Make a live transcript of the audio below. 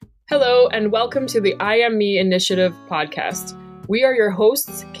Hello, and welcome to the I Am Me Initiative podcast. We are your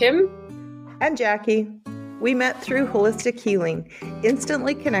hosts, Kim and Jackie. We met through holistic healing,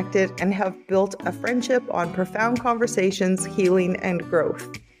 instantly connected, and have built a friendship on profound conversations, healing, and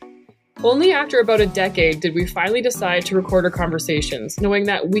growth. Only after about a decade did we finally decide to record our conversations, knowing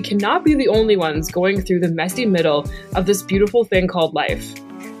that we cannot be the only ones going through the messy middle of this beautiful thing called life.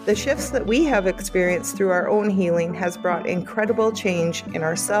 The shifts that we have experienced through our own healing has brought incredible change in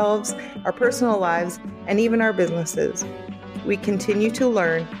ourselves, our personal lives, and even our businesses. We continue to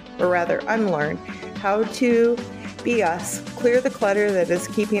learn, or rather unlearn, how to be us, clear the clutter that is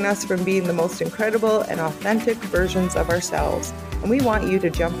keeping us from being the most incredible and authentic versions of ourselves. And we want you to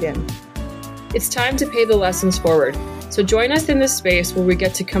jump in. It's time to pay the lessons forward. So join us in this space where we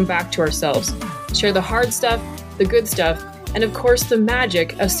get to come back to ourselves, share the hard stuff, the good stuff, and of course, the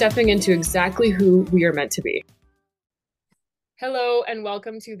magic of stepping into exactly who we are meant to be. Hello, and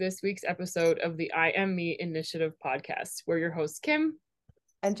welcome to this week's episode of the I Am Me Initiative podcast. We're your hosts, Kim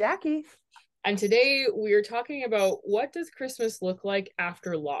and Jackie. And today we are talking about what does Christmas look like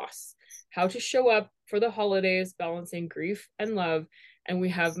after loss, how to show up for the holidays, balancing grief and love. And we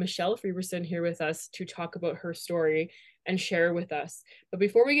have Michelle Freberson here with us to talk about her story and share with us. But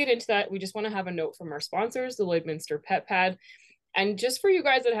before we get into that, we just want to have a note from our sponsors, the Lloydminster Pet Pad. And just for you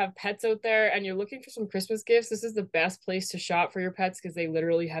guys that have pets out there and you're looking for some Christmas gifts, this is the best place to shop for your pets because they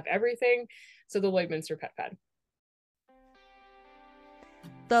literally have everything. So the Lloydminster Pet Pad.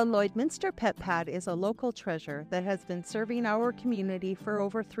 The Lloydminster Pet Pad is a local treasure that has been serving our community for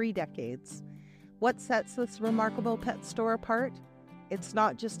over 3 decades. What sets this remarkable pet store apart? It's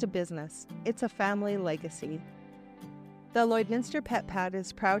not just a business, it's a family legacy. The Lloydminster Pet Pad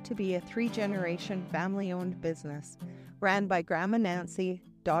is proud to be a 3-generation family-owned business, ran by Grandma Nancy,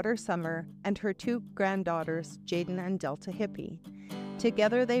 daughter Summer, and her 2 granddaughters, Jaden and Delta Hippie.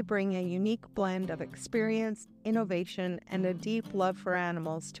 Together they bring a unique blend of experience, innovation, and a deep love for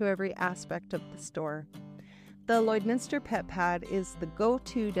animals to every aspect of the store. The Lloydminster Pet Pad is the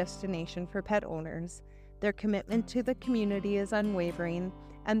go-to destination for pet owners. Their commitment to the community is unwavering,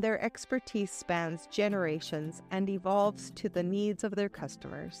 and their expertise spans generations and evolves to the needs of their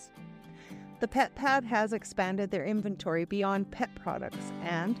customers. The Pet Pad has expanded their inventory beyond pet products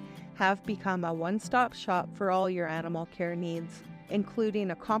and have become a one-stop shop for all your animal care needs, including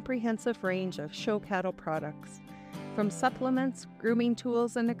a comprehensive range of show cattle products. From supplements, grooming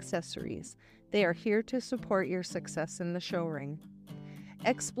tools, and accessories, they are here to support your success in the show ring.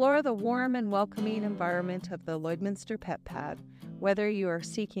 Explore the warm and welcoming environment of the Lloydminster Pet Pad. Whether you are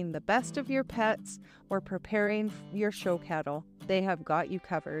seeking the best of your pets or preparing your show cattle, they have got you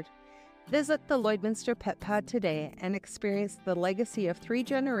covered. Visit the Lloydminster Pet Pad today and experience the legacy of 3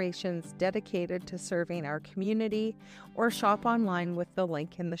 generations dedicated to serving our community, or shop online with the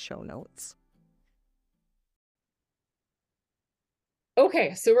link in the show notes.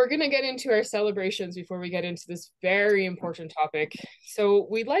 Okay, so we're going to get into our celebrations before we get into this very important topic. So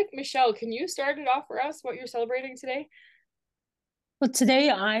we'd like, Michelle, can you start it off for us, what you're celebrating today? Well, today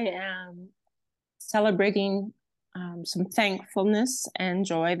I am celebrating some thankfulness and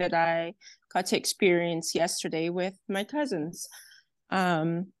joy that I got to experience yesterday with my cousins.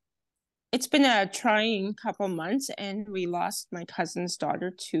 It's been a trying couple months, and we lost my cousin's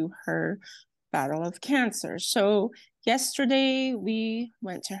daughter to her battle of cancer. So yesterday we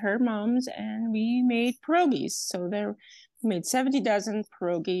went to her mom's and we made pierogies. So we made 70 dozen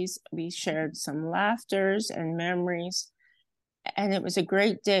pierogies. We shared some laughters and memories, and it was a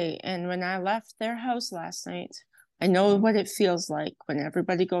great day. And when I left their house last night, I know what it feels like when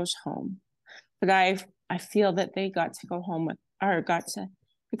everybody goes home. But I feel that they got to go home got to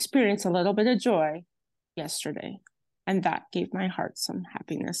experience a little bit of joy yesterday. And that gave my heart some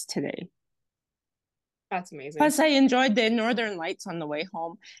happiness today. That's amazing. Plus, I enjoyed the Northern Lights on the way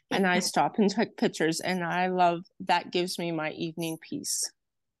home, and I stopped and took pictures, and I love that. Gives me my evening peace.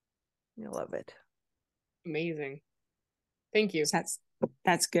 I love it. Amazing. Thank you.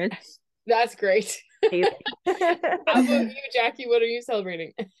 That's good. That's great. How about you, Jackie? What are you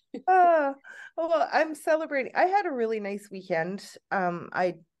celebrating? Well, I'm celebrating. I had a really nice weekend.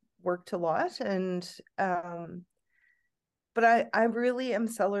 I worked a lot, and but I really am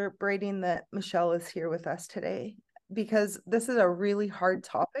celebrating that Michelle is here with us today, because this is a really hard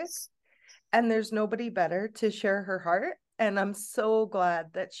topic and there's nobody better to share her heart. And I'm so glad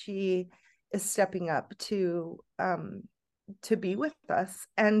that she is stepping up to be with us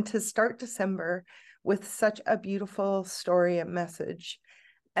and to start December with such a beautiful story and message.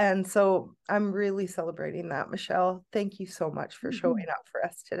 And so I'm really celebrating that, Michelle. Thank you so much for showing up for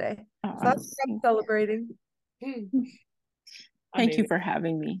us today. So that's what I'm celebrating. Thank you for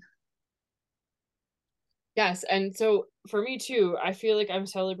having me. Yes, and so for me too, I feel like I'm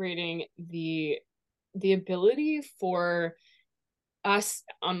celebrating the ability for us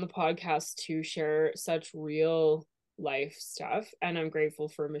on the podcast to share such real life stuff. And I'm grateful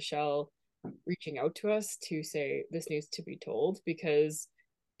for Michelle reaching out to us to say this needs to be told, because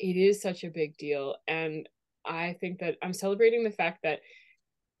it is such a big deal. And I think that I'm celebrating the fact that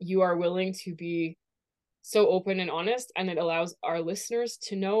you are willing to be so open and honest, and it allows our listeners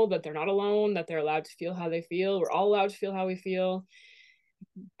to know that they're not alone, that they're allowed to feel how they feel. We're all allowed to feel how we feel.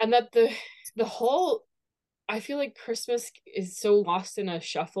 And that the whole, I feel like Christmas is so lost in a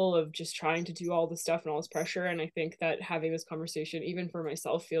shuffle of just trying to do all the stuff and all this pressure. And I think that having this conversation, even for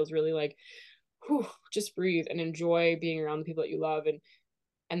myself, feels really like, whew, just breathe and enjoy being around the people that you love.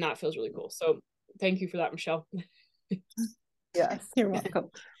 And that feels really cool. So thank you for that, Michelle. Yes. You're welcome.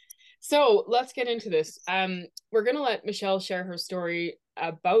 So let's get into this. We're gonna let Michelle share her story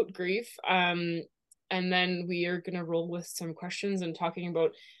about grief. And then we are gonna roll with some questions and talking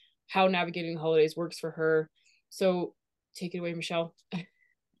about how navigating the holidays works for her. So take it away, Michelle.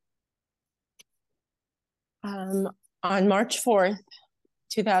 On March 4th,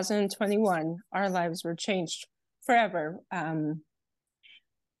 2021, our lives were changed forever.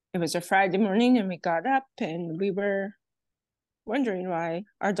 It was a Friday morning and we got up and we were wondering why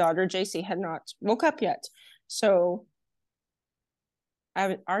our daughter JC had not woke up yet. So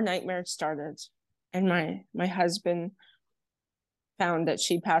our nightmare started, and my husband found that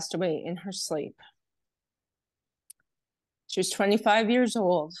she passed away in her sleep. She was 25 years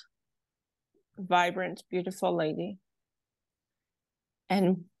old, vibrant, beautiful lady.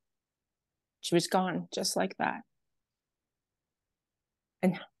 And she was gone just like that.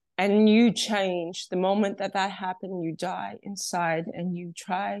 And you change the moment that happened. You die inside and you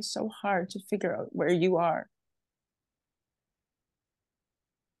try so hard to figure out where you are.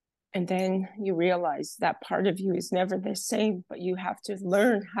 And then you realize that part of you is never the same, but you have to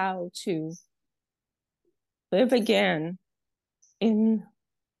learn how to live again in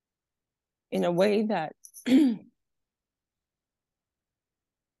a way that you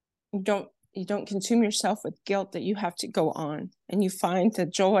don't consume yourself with guilt that you have to go on, and you find the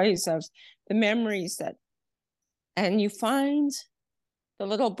joys of the memories and you find the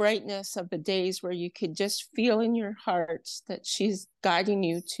little brightness of the days where you could just feel in your heart that she's guiding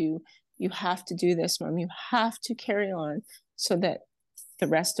you to, you have to do this, Mom, you have to carry on, so that the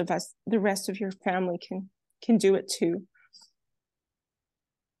rest of your family can do it too.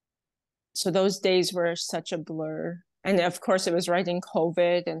 So those days were such a blur. And of course it was right in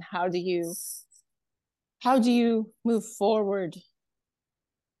COVID, and how do you move forward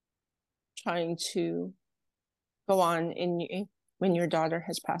trying to go on when your daughter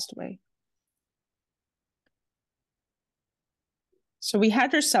has passed away? So we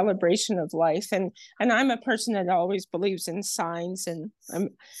had our celebration of life, and I'm a person that always believes in signs, and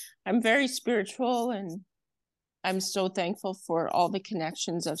I'm very spiritual, and I'm so thankful for all the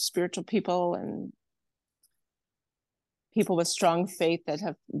connections of spiritual people and people with strong faith that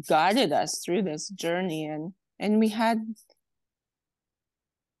have guided us through this journey. And we had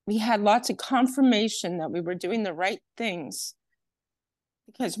lots of confirmation that we were doing the right things,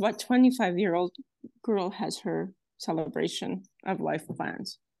 because what 25-year-old girl has her celebration of life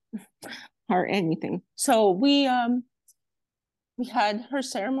plans or anything? So we had her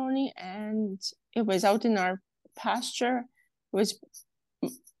ceremony, and it was out in our pasture. It was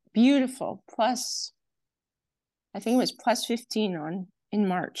beautiful. Plus, I think it was plus 15 in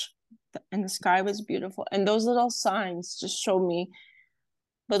March, and the sky was beautiful. And those little signs just showed me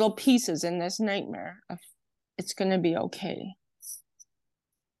little pieces in this nightmare of it's going to be okay.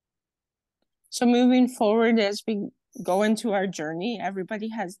 So moving forward, as we go into our journey, everybody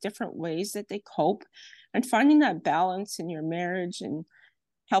has different ways that they cope, and finding that balance in your marriage and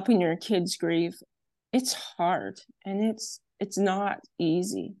helping your kids grieve, it's hard and it's not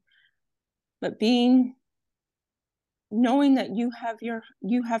easy. But knowing that you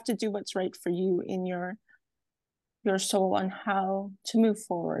have to do what's right for you in your soul on how to move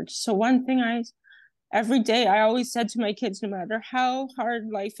forward. So one thing every day I always said to my kids, no matter how hard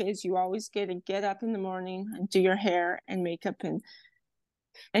life is, you always get up in the morning and do your hair and makeup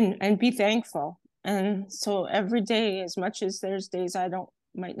and be thankful. And so every day, as much as there's days I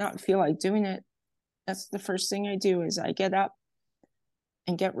might not feel like doing it, that's the first thing I do, is I get up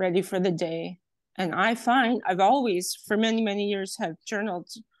and get ready for the day. And I find I've always, for many, many years, have journaled,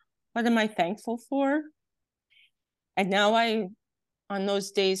 what am I thankful for? And now on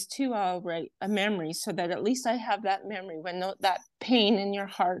those days too, I'll write a memory, so that at least I have that memory when that pain in your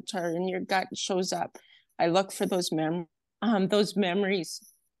heart or in your gut shows up. I look for those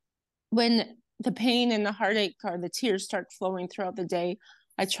memories. When the pain and the heartache or the tears start flowing throughout the day,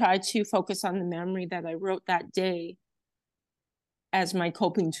 I try to focus on the memory that I wrote that day as my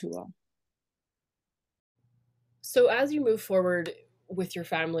coping tool. So as you move forward with your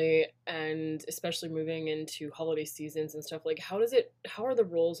family, and especially moving into holiday seasons and stuff, like how are the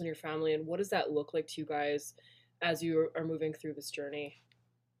roles in your family, and what does that look like to you guys as you are moving through this journey?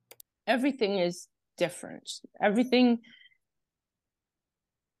 Everything is different. Everything,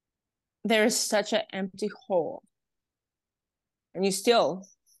 there is such an empty hole. And you still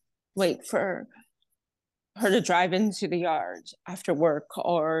wait for her to drive into the yard after work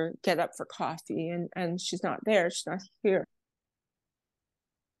or get up for coffee, and she's not there, she's not here.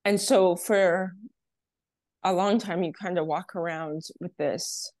 And so for a long time, you kind of walk around with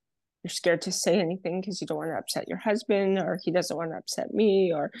this. You're scared to say anything because you don't want to upset your husband, or he doesn't want to upset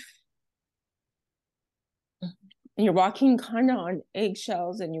me, or and you're walking kind of on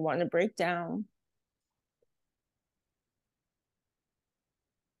eggshells and you want to break down.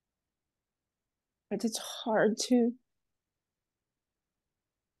 But it's hard to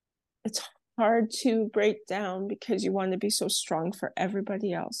break down because you want to be so strong for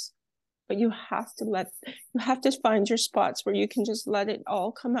everybody else. But you have to find your spots where you can just let it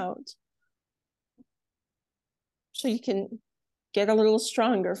all come out, so you can get a little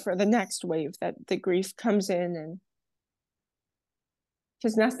stronger for the next wave that the grief comes in. And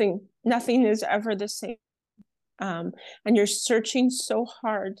because nothing is ever the same, and you're searching so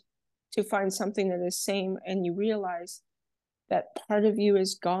hard to find something that is same, and you realize that part of you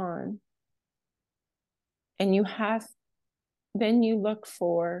is gone, and then you look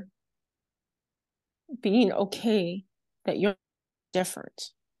for being okay that you're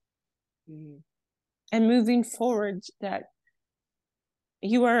different. Mm-hmm. And moving forward, that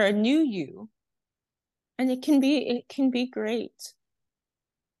you are a new you, and it can be great.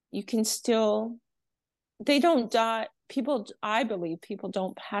 You can still, they don't die. I believe people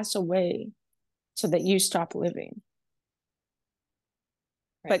don't pass away so that you stop living.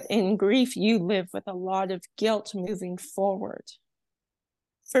 Right. But in grief, you live with a lot of guilt moving forward.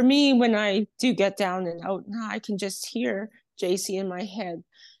 For me, when I do get down and out, now I can just hear JC in my head.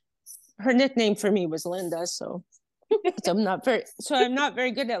 Her nickname for me was Linda, so I'm not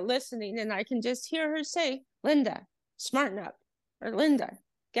very good at listening, and I can just hear her say, "Linda, smarten up," or "Linda,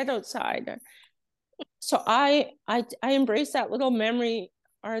 get outside." So I embrace that little memory,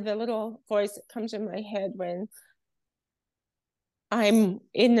 or the little voice that comes in my head when I'm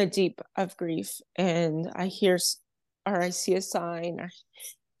in the deep of grief and I hear or I see a sign, or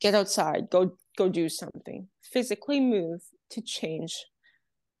get outside, go do something, physically move to change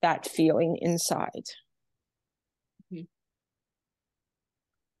that feeling inside.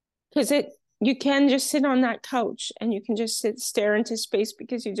 Because you can just sit on that couch and you can just stare into space,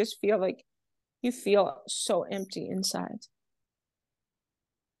 because you just feel like you feel so empty inside.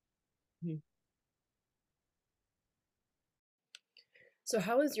 So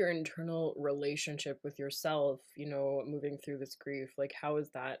how is your internal relationship with yourself, moving through this grief? Like, how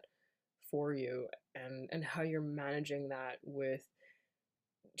is that for you, and how you're managing that with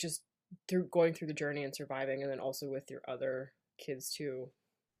just through going through the journey and surviving, and then also with your other kids too?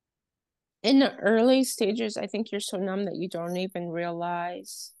 In the early stages, I think you're so numb that you don't even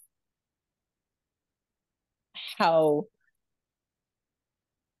realize how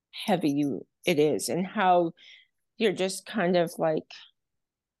heavy it is, and how you're just kind of like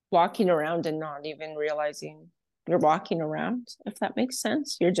walking around and not even realizing you're walking around, if that makes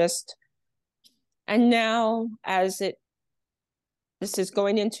sense. And now, this is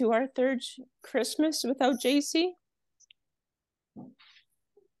going into our third Christmas without JC,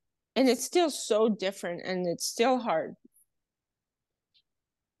 and it's still so different, and it's still hard.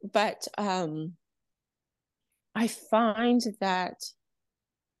 But I find that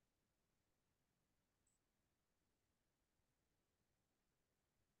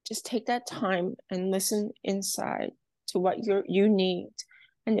just take that time and listen inside to what you need.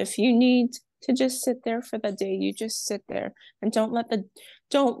 And if you need to just sit there for the day, you just sit there, and don't let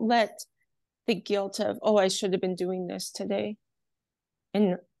the guilt of, oh, I should have been doing this today.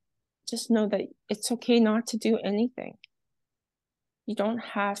 And just know that it's okay not to do anything. You don't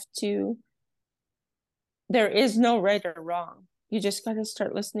have to. There is no right or wrong. You just got to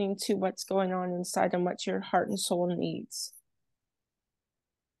start listening to what's going on inside and what your heart and soul needs.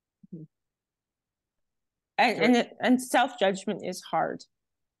 And self-judgment is hard,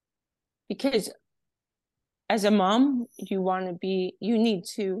 because as a mom, you need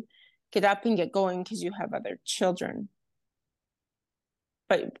to get up and get going because you have other children.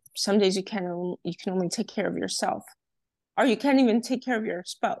 But some days you can only take care of yourself, or you can't even take care of your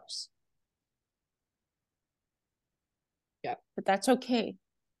spouse. Yeah. But that's okay.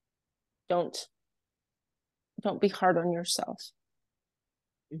 Don't be hard on yourself.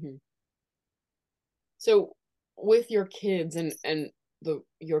 Mm-hmm. So with your kids and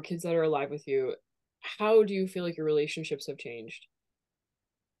your kids that are alive with you, how do you feel like your relationships have changed?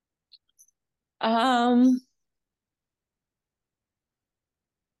 Um,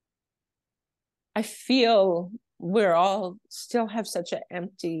 I feel we're all still have such an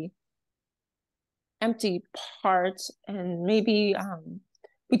empty part, and maybe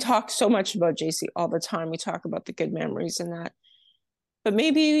we talk so much about JC all the time. We talk about the good memories and that, but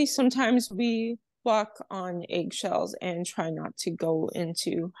maybe sometimes we walk on eggshells and try not to go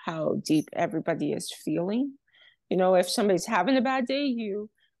into how deep everybody is feeling. If somebody's having a bad day,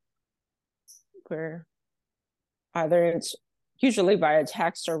 we're either it's usually via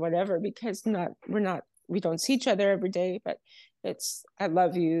text or whatever, because we don't see each other every day, but it's, I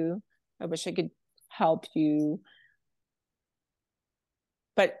love you, I wish I could help you.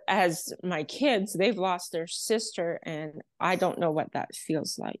 But as my kids, they've lost their sister, and I don't know what that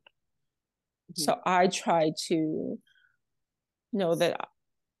feels like. Mm-hmm. So I try to know that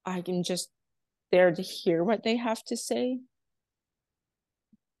I can just there to hear what they have to say,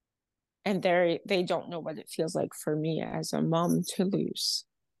 and they don't know what it feels like for me as a mom to lose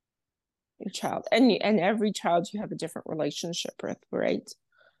your child. And every child you have a different relationship with, right?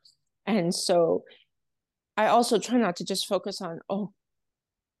 And so I also try not to just focus on, oh,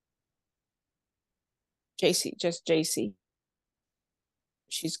 JC, just JC,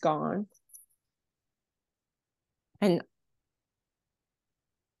 she's gone.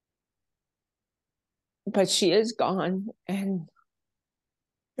 But she is gone, and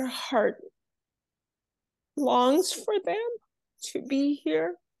your heart longs for them to be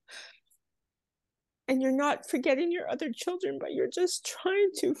here. And you're not forgetting your other children, but you're just trying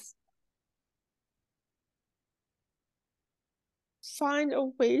to find a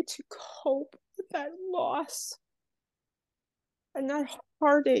way to cope with that loss. And that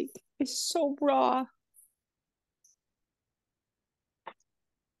heartache is so raw.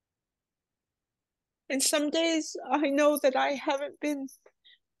 And some days I know that I haven't been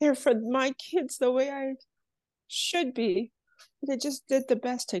there for my kids the way I should be, but I just did the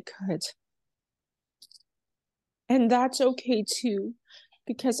best I could. And that's okay too,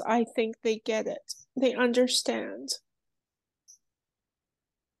 because I think they get it. They understand.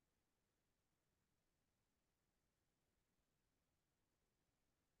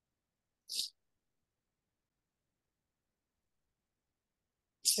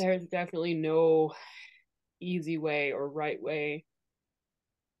 There's definitely no easy way or right way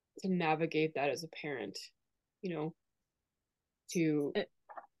to navigate that as a parent, you know, to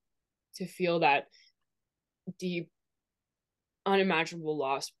feel that deep, unimaginable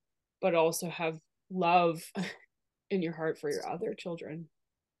loss, but also have love in your heart for your other children.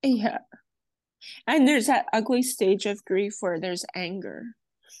 Yeah. And there's that ugly stage of grief where there's anger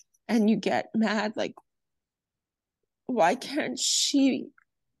and you get mad, like, why can't she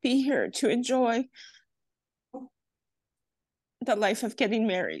be here to enjoy the life of getting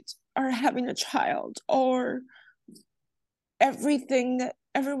married or having a child or everything that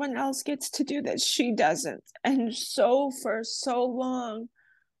everyone else gets to do that she doesn't? And so for so long,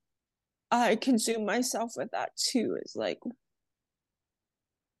 I consume myself with that too. It's like,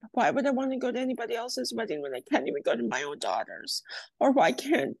 why would I want to go to anybody else's wedding when I can't even go to my own daughter's? Or why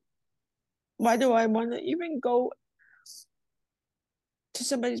do I want to even go to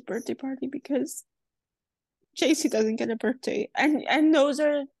somebody's birthday party because JC doesn't get a birthday? And those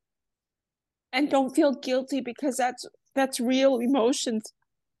are, and don't feel guilty, because that's real emotions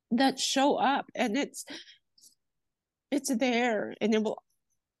that show up, and it's there, and it will.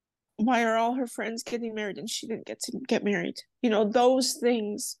 Why are all her friends getting married and she didn't get to get married? Those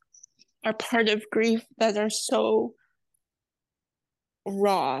things are part of grief that are so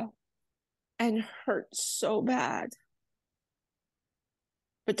raw and hurt so bad.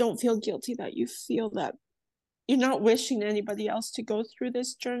 But don't feel guilty that you feel that. You're not wishing anybody else to go through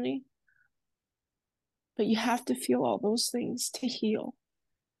this journey, but you have to feel all those things to heal.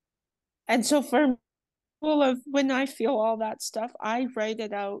 And so for when I feel all that stuff, I write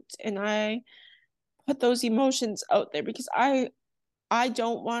it out and I put those emotions out there, because I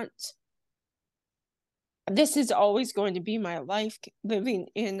don't want, this is always going to be my life, living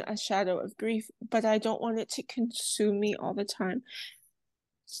in a shadow of grief, but I don't want it to consume me all the time.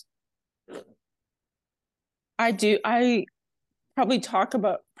 I probably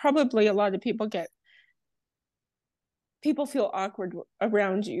a lot of people feel awkward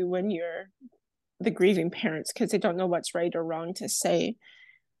around you when you're the grieving parents, because they don't know what's right or wrong to say.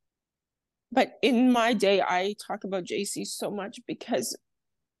 But in my day, I talk about JC so much because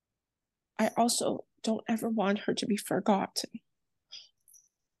I also don't ever want her to be forgotten.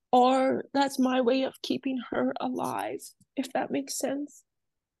 Or that's my way of keeping her alive, if that makes sense.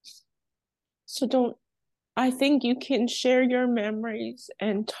 So don't, I think you can share your memories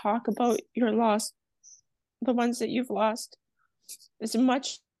and talk about your lost, the ones that you've lost, as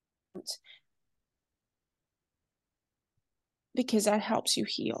much, because that helps you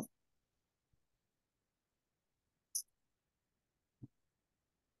heal.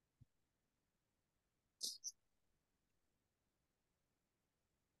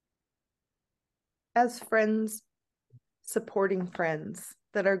 As friends, supporting friends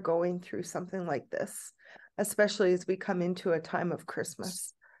that are going through something like this, especially as we come into a time of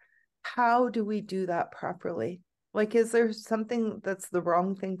Christmas, how do we do that properly? Like, is there something that's the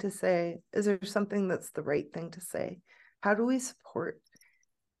wrong thing to say? Is there something that's the right thing to say? How do we support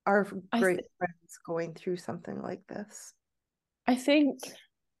our great friends going through something like this? I think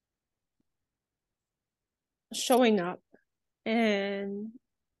showing up, and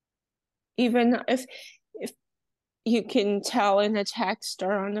even if you can tell in a text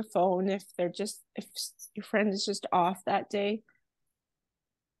or on the phone if your friend is just off that day,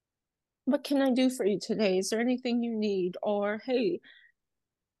 what can I do for you today? Is there anything you need? Or hey,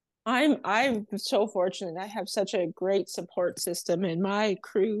 I'm so fortunate. I have such a great support system, and my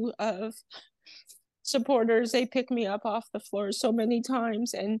crew of supporters, they pick me up off the floor so many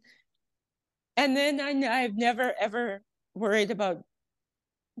times, and then I've never ever worried about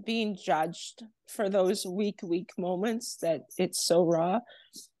being judged for those weak moments that it's so raw.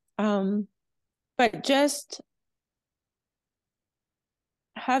 But just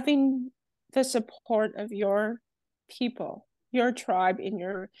having the support of your people, your tribe,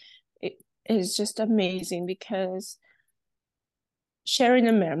 it is just amazing, because sharing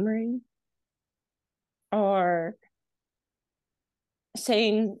a memory or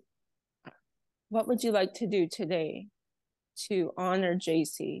saying, what would you like to do today to honor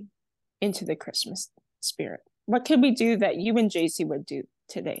JC into the Christmas spirit? What could we do that you and JC would do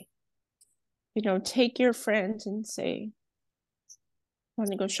today? You know, take your friend and say,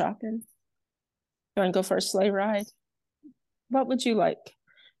 want to go shopping? You want to go for a sleigh ride? What would you like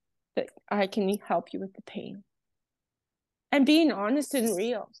that I can help you with the pain? And being honest and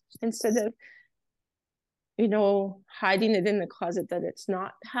real, instead of, you know, hiding it in the closet that it's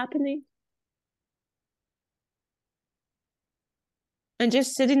not happening. And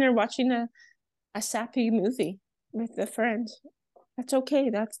just sitting there watching a sappy movie with a friend. That's okay.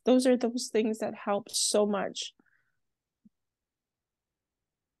 Those are those things that help so much.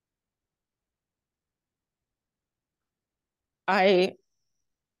 I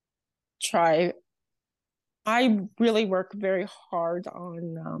try, I really work very hard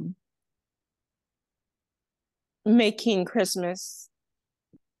on making Christmas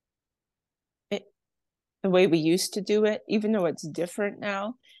the way we used to do it, even though it's different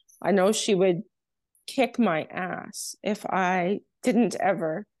now. I know she would kick my ass if I didn't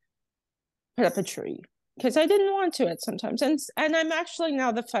ever put up a tree, because I didn't want to at sometimes. And I'm actually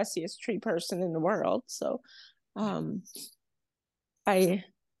now the fussiest tree person in the world. So um I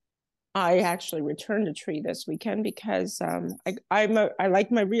I actually returned a tree this weekend because I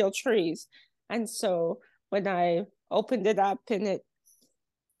like my real trees. And so when I opened it up and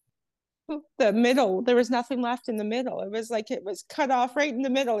the middle, there was nothing left in the middle. It was like it was cut off right in the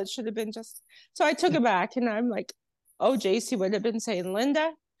middle. It should have been just, so I took it back, and I'm like, oh, JC would have been saying,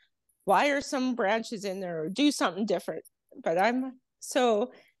 Linda, why are some branches in there, or do something different? But I'm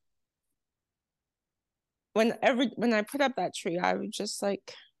so when I put up that tree, I was just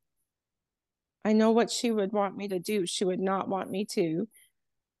like, I know what she would want me to do. She would not want me to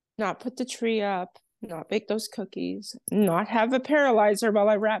not put the tree up, not bake those cookies, not have a paralyzer while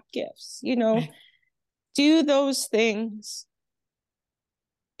I wrap gifts, you know, do those things.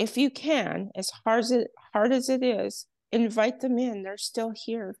 If you can, as hard as it is, invite them in. They're still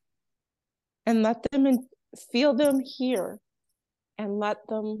here. And let them feel them here, and let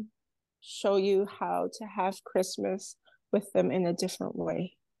them show you how to have Christmas with them in a different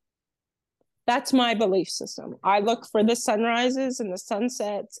way. That's my belief system. I look for the sunrises and the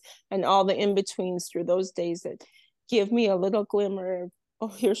sunsets and all the in-betweens through those days that give me a little glimmer of, oh,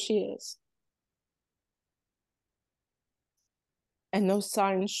 here she is. And those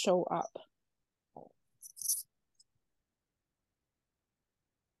signs show up.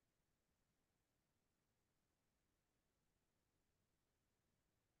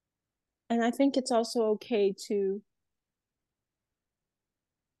 And I think it's also okay to,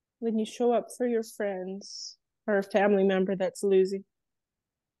 when you show up for your friends or a family member that's losing,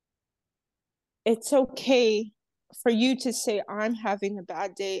 it's okay for you to say, I'm having a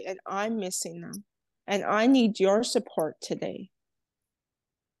bad day and I'm missing them and I need your support today.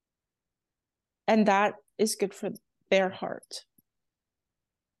 And that is good for their heart.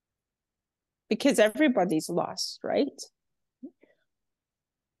 Because everybody's lost, right?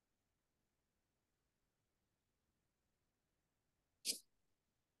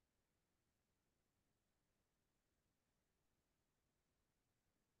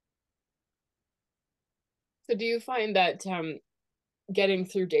 So do you find that getting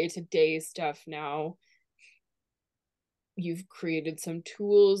through day-to-day stuff now, you've created some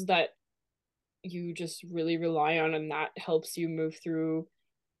tools that you just really rely on and that helps you move through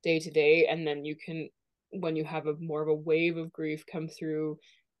day to day, and then you can, when you have a more of a wave of grief come through,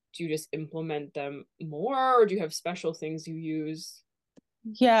 do you just implement them more, or do you have special things you use?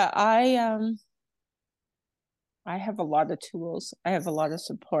 Yeah, I have a lot of tools. I have a lot of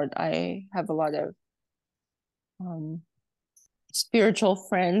support. I have a lot of spiritual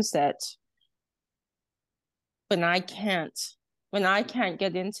friends that when I can't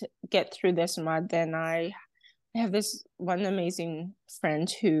get through this mud, then I have this one amazing friend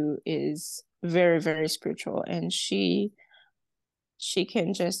who is very, very spiritual, and she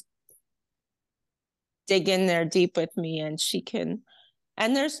can just dig in there deep with me, and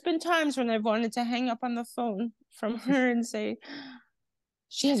and there's been times when I've wanted to hang up on the phone from her and say,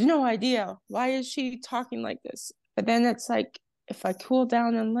 she has no idea. Why is she talking like this? But then it's like, if I cool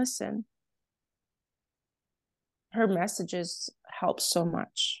down and listen, her messages help so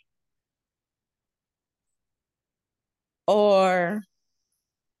much. Or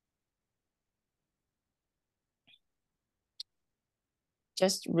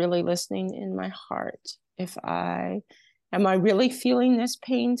just really listening in my heart. Am I really feeling this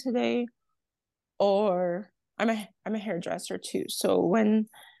pain today? Or I'm a hairdresser too. So when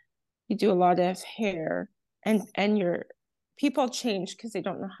you do a lot of hair and your people change because they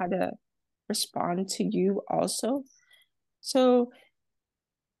don't know how to respond to you also. So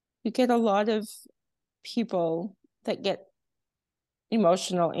you get a lot of people that get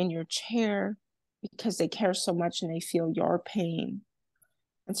emotional in your chair because they care so much and they feel your pain.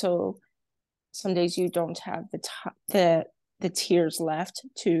 And so some days you don't have the tears left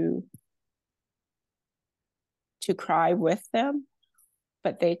to cry with them,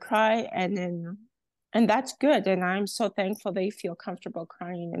 but they cry, and that's good. And I'm so thankful they feel comfortable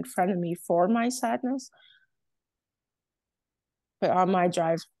crying in front of me for my sadness. But on my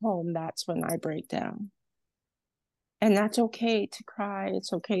drive home, that's when I break down. And that's okay to cry.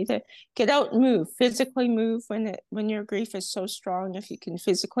 It's okay to get out and move, physically move when your grief is so strong. If you can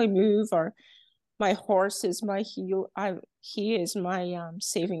physically move, or my horse is my he is my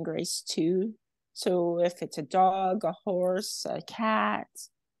saving grace too. So if it's a dog, a horse, a cat,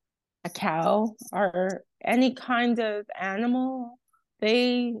 a cow, or any kind of animal,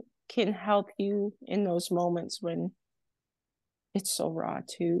 they can help you in those moments when it's so raw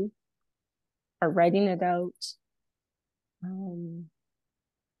too. Or writing it out.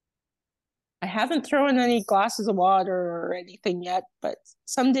 I haven't thrown any glasses of water or anything yet, but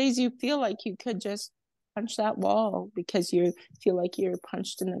some days you feel like you could just punch that wall because you feel like you're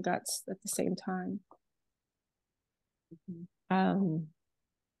punched in the guts at the same time. I'm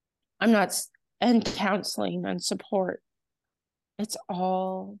not, and counseling and support. It's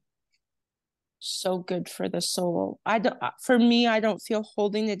all so good for the soul. For me, I don't feel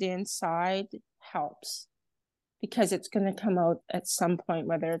holding it inside helps, because it's going to come out at some point,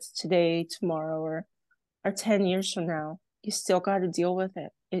 whether it's today, tomorrow, or 10 years from now. You still got to deal with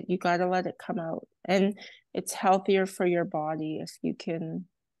it. You got to let it come out. And it's healthier for your body if you can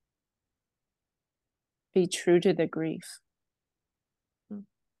be true to the grief.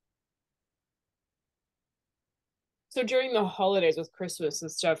 So during the holidays with Christmas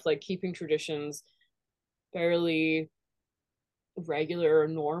and stuff, like keeping traditions fairly regular or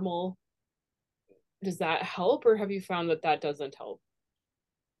normal, does that help, or have you found that that doesn't help?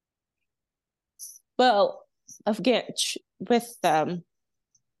 Well, again, with the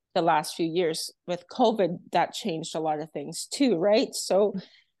last few years with COVID, that changed a lot of things too, right? So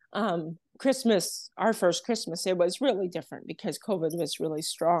Christmas, our first Christmas, it was really different because COVID was really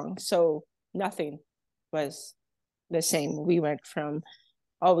strong. So nothing was the same. We went from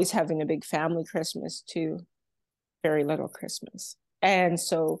always having a big family Christmas to very little Christmas. And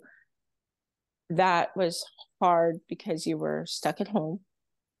so that was hard because you were stuck at home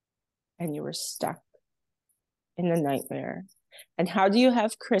and you were stuck in the nightmare. And how do you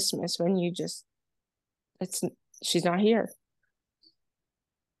have Christmas when she's not here?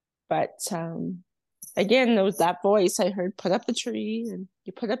 But again, that voice I heard, put up the tree and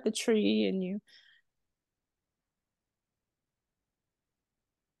You put up the tree and you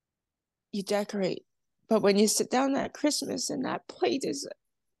decorate. But when you sit down at Christmas and that plate is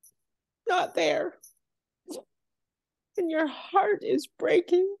not there, and your heart is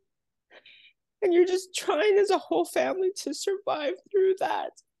breaking, and you're just trying as a whole family to survive through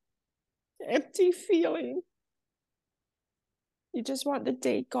that empty feeling. You just want the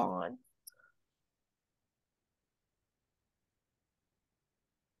day gone.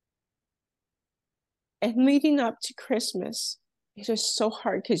 And leading up to Christmas, it is so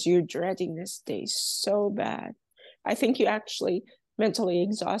hard because you're dreading this day so bad. I think you actually mentally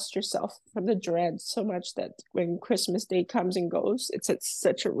exhaust yourself from the dread so much that when Christmas Day comes and goes, it's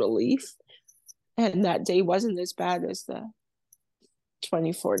such a relief. And that day wasn't as bad as the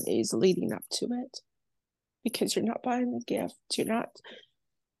 24 days leading up to it, because you're not buying the gift. You're not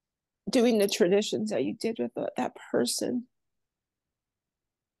doing the traditions that you did with that person.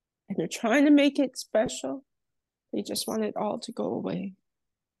 And you're trying to make it special. They just want it all to go away.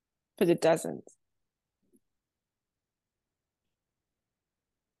 But it doesn't.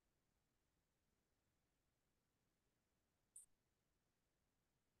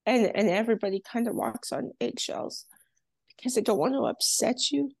 And everybody kind of walks on eggshells because they don't want to upset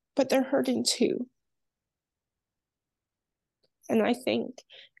you, but they're hurting too. And I think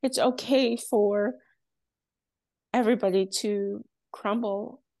it's okay for everybody to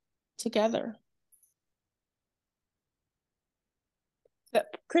crumble together.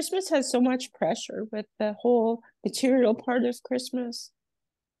 But Christmas has so much pressure with the whole material part of Christmas,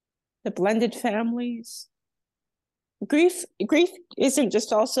 the blended families. Grief isn't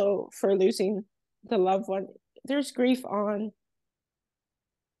just also for losing the loved one. There's grief on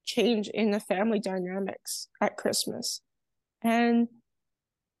change in the family dynamics at Christmas. And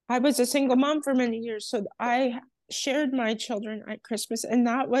I was a single mom for many years, so I shared my children at Christmas, and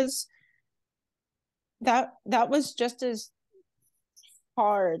that was just as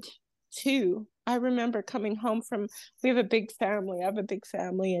hard too. I remember coming home from, we have a big family. I have a big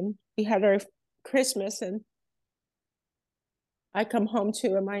family, and we had our Christmas, and I come home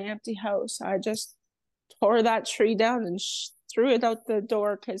to in my empty house. I just tore that tree down and threw it out the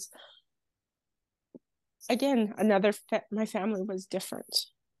door because, again, my family was different.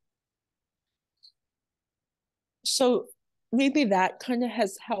 So maybe that kind of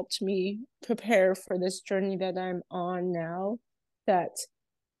has helped me prepare for this journey that I'm on now, that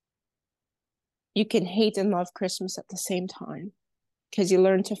you can hate and love Christmas at the same time, because you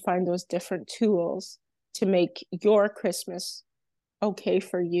learn to find those different tools to make your Christmas okay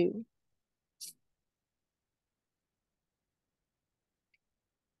for you.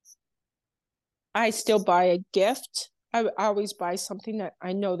 I still buy a gift. I always buy something that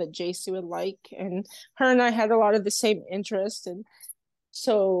I know that JC would like, and her and I had a lot of the same interests, and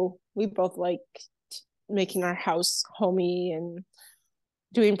so we both like making our house homey and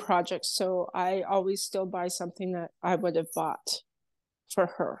doing projects. So I always still buy something that I would have bought for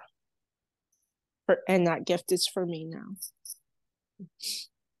her, and that gift is for me now.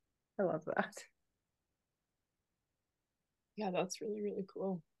 I love that. Yeah, that's really, really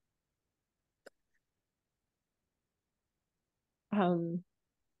cool.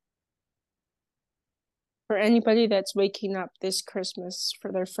 For anybody that's waking up this Christmas for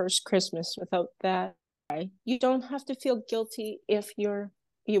their first Christmas without that, you don't have to feel guilty if you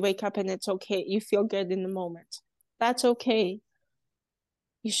wake up and it's okay. You feel good in the moment. That's okay.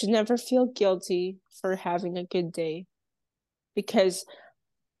 You should never feel guilty for having a good day, because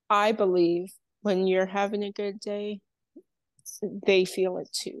I believe when you're having a good day, they feel it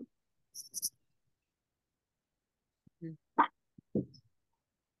too.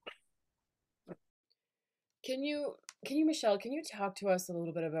 Can you, Michelle, can you talk to us a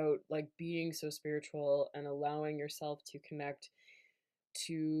little bit about like being so spiritual and allowing yourself to connect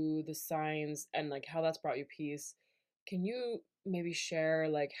to the signs and like how that's brought you peace? Can you maybe share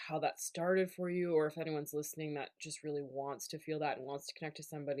like how that started for you, or if anyone's listening that just really wants to feel that and wants to connect to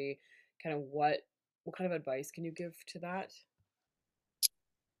somebody, kind of what kind of advice can you give to that?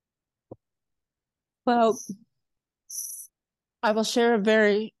 Well, I will share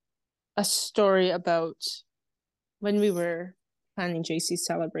a story about when we were planning JC's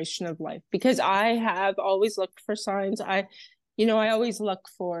celebration of life, because I have always looked for signs. I always look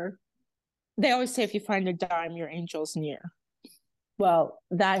for, they always say if you find a dime, your angel's near. Well,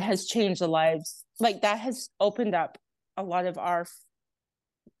 that has changed the lives. Like, that has opened up a lot of our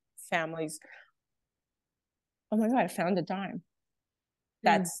families. Oh my God, I found a dime.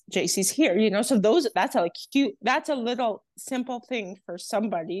 That's JC's here, so that's a little simple thing for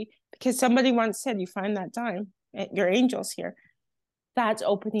somebody, because somebody once said, you find that dime, your angel's here. that's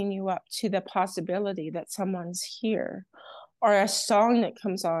opening you up to the possibility that someone's here, or a song that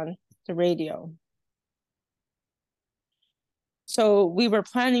comes on the radio. So we were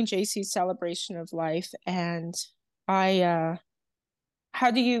planning JC's celebration of life, and how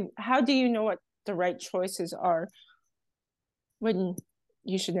do you know what the right choices are when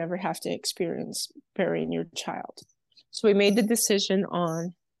you should never have to experience burying your child? So we made the decision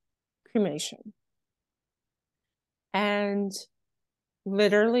on cremation. And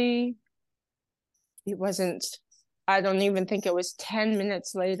literally, I don't even think it was 10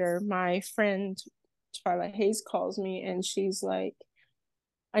 minutes later, my friend Twyla Hayes calls me and she's like,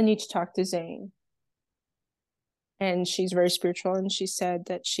 I need to talk to Zane. And she's very spiritual, and she said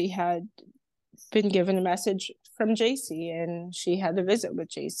that she had been given a message from JC and she had a visit with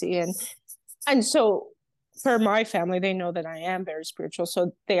JC. And so for my family, they know that I am very spiritual,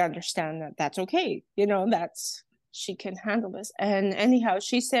 so they understand that that's okay. She can handle this. And anyhow,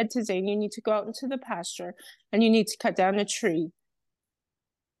 she said to Zane, you need to go out into the pasture and you need to cut down a tree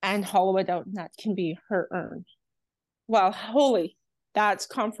and hollow it out, and that can be her urn. Well, holy, that's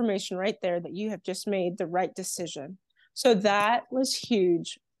confirmation right there that you have just made the right decision. So that was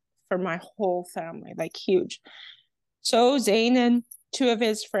huge for my whole family, like huge. So Zane and two of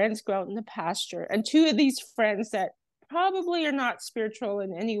his friends go out in the pasture, and two of these friends that probably are not spiritual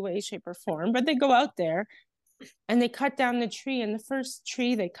in any way, shape, or form, but they go out there and they cut down the tree, and the first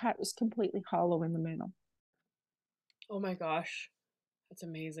tree they cut was completely hollow in the middle. Oh my gosh. That's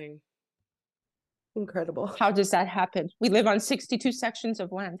amazing. Incredible. How does that happen? We live on 62 sections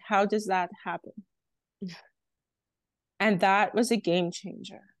of land. How does that happen? And that was a game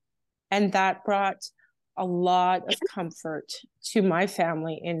changer. And that brought a lot of comfort to my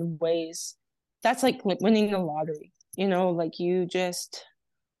family in ways. That's like winning the lottery, like you just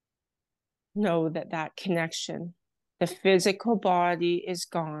know that connection. The physical body is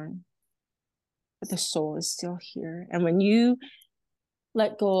gone, but the soul is still here. And when you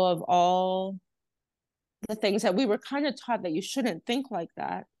let go of all the things that we were kind of taught that you shouldn't think like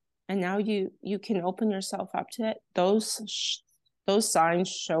that, and now you can open yourself up to it, those signs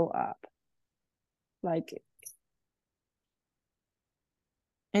show up.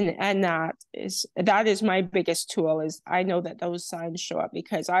 And that is my biggest tool, is I know that those signs show up,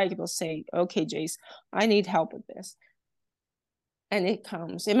 because I will say, okay, Jace, I need help with this, and it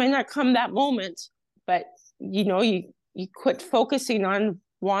comes. It might not come that moment, but you quit focusing on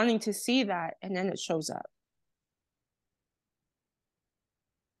wanting to see that, and then it shows up.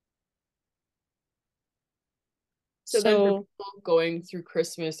 So then for people going through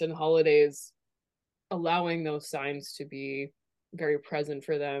Christmas and holidays, allowing those signs to be very present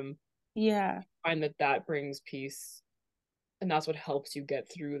for them, yeah, I find that brings peace, and that's what helps you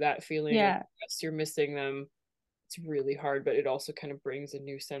get through that feeling. Yeah, yes, you're missing them. It's really hard, but it also kind of brings a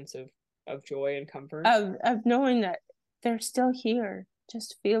new sense of joy and comfort of knowing that they're still here.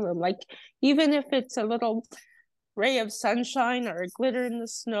 Just feel them, like even if it's a little ray of sunshine or a glitter in the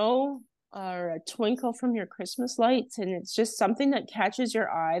snow or a twinkle from your Christmas lights, and it's just something that catches your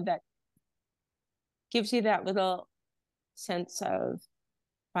eye, that gives you that little sense of,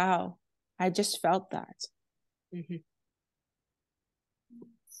 wow, I just felt that. Mm-hmm.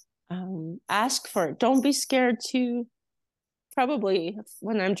 Ask for it. Don't be scared to, probably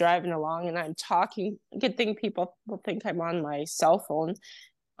when I'm driving along and I'm talking, good thing people will think I'm on my cell phone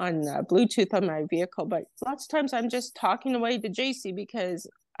on Bluetooth on my vehicle, but lots of times I'm just talking away to JC because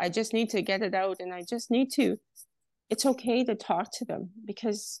I just need to get it out, and I just need to, it's okay to talk to them,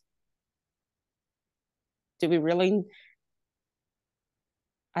 because do we really,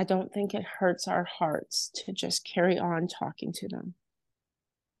 I don't think it hurts our hearts to just carry on talking to them.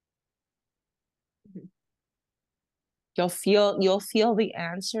 Mm-hmm. You'll feel the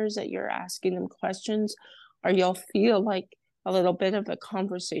answers that you're asking them questions, or you'll feel like a little bit of a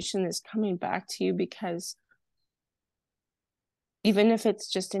conversation is coming back to you, because even if it's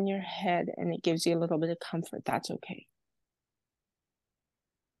just in your head and it gives you a little bit of comfort, that's okay.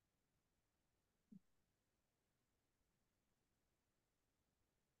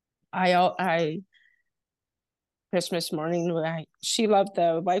 I Christmas morning, she loved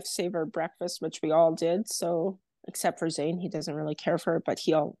the Lifesaver breakfast, which we all did. So except for Zane, he doesn't really care for it, but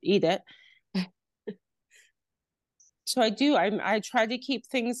he'll eat it. So I try to keep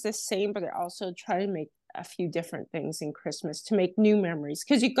things the same, but I also try to make a few different things in Christmas to make new memories,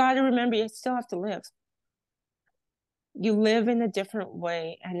 because you got to remember, you still have to live. You live in a different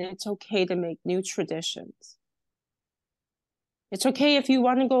way, and it's okay to make new traditions. It's okay if you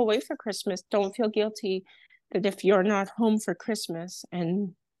want to go away for Christmas. Don't feel guilty that if you're not home for Christmas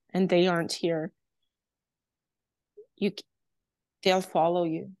and they aren't here, they'll follow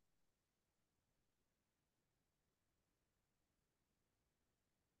you.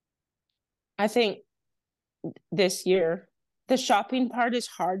 I think this year, the shopping part is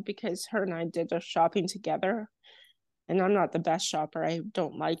hard because her and I did our shopping together. And I'm not the best shopper. I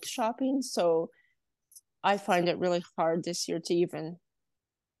don't like shopping. So I find it really hard this year to even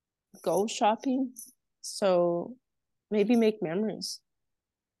go shopping. So maybe make memories.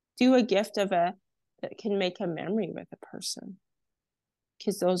 Do a gift that can make a memory with a person.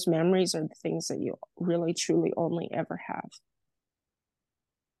 Because those memories are the things that you really, truly only ever have.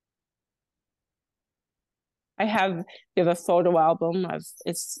 We have a photo album of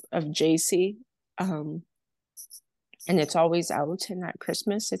JC, and it's always out. And at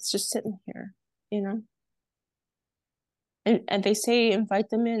Christmas, it's just sitting here, you know. And they say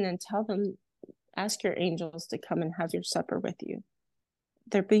invite them in and tell them, ask your angels to come and have your supper with you.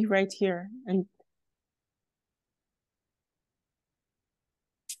 They'll be right here. And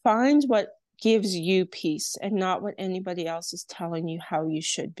find what gives you peace and not what anybody else is telling you how you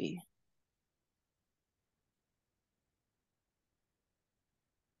should be.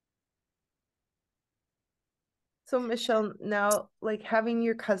 So Michelle, now like having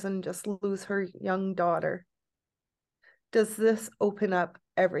your cousin just lose her young daughter, does this open up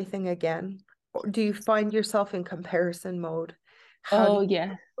everything again? Or do you find yourself in comparison mode? How do Oh, you yeah.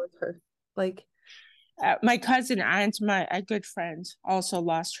 deal with her? Like, my cousin and a good friend also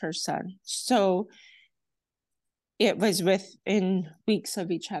lost her son. So it was within weeks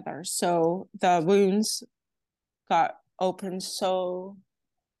of each other. So the wounds got opened so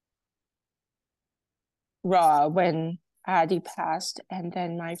raw when Addie passed, and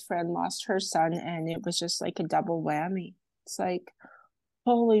then my friend lost her son, and it was just like a double whammy. It's like,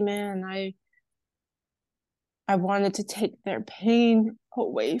 holy man, I wanted to take their pain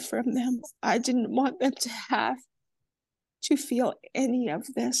away from them. I didn't want them to have to feel any of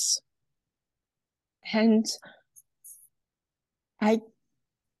this. And I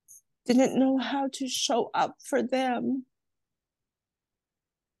didn't know how to show up for them,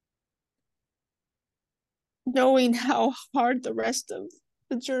 knowing how hard the rest of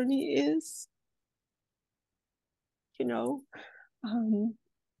the journey is, you know.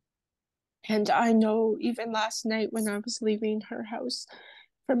 And I know even last night when I was leaving her house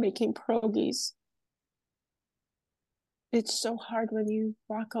for making pierogies, it's so hard when you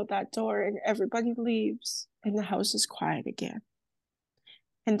walk out that door and everybody leaves and the house is quiet again.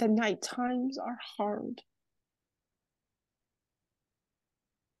 And the night times are hard.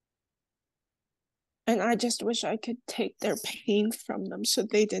 And I just wish I could take their pain from them so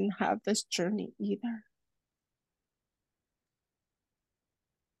they didn't have this journey either.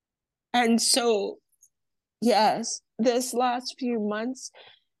 And so, yes, this last few months,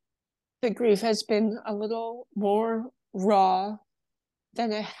 the grief has been a little more raw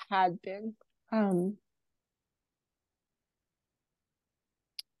than it had been. And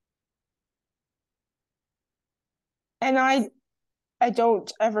I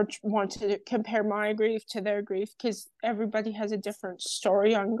don't ever want to compare my grief to their grief because everybody has a different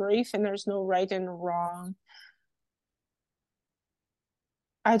story on grief and there's no right and wrong.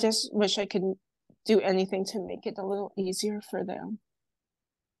 I just wish I could do anything to make it a little easier for them.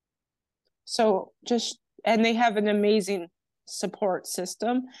 So and they have an amazing support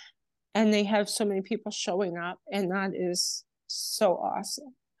system and they have so many people showing up, and that is so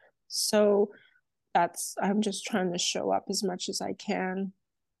awesome. So I'm just trying to show up as much as I can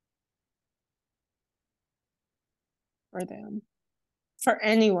for them. For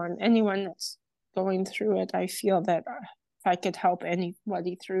anyone that's going through it, I feel that if I could help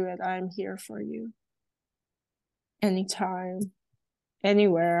anybody through it, I'm here for you. Anytime,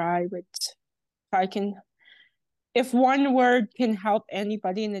 anywhere, if one word can help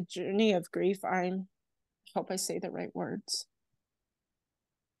anybody in the journey of grief, I hope I say the right words.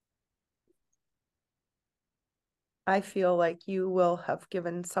 I feel like you will have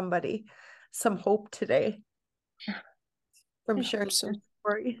given somebody some hope today from sharing your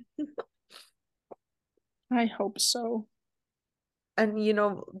story. I hope so. And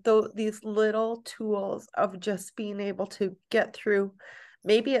these little tools of just being able to get through,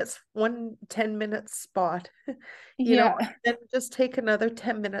 maybe it's 1 10-minute spot, then just take another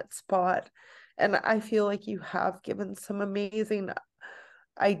 10-minute spot. And I feel like you have given some amazing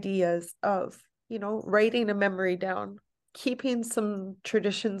ideas of writing a memory down, keeping some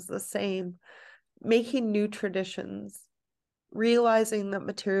traditions the same, making new traditions, realizing that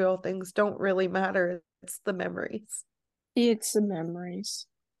material things don't really matter. It's the memories. It's the memories.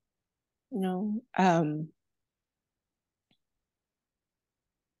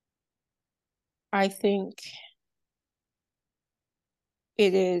 I think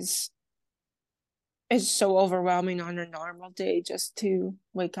it is it's so overwhelming on a normal day just to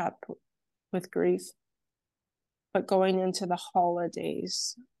wake up with grief. But going into the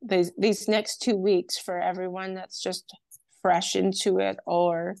holidays, these next 2 weeks, for everyone that's just fresh into it,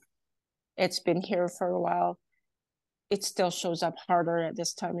 or it's been here for a while, it still shows up harder at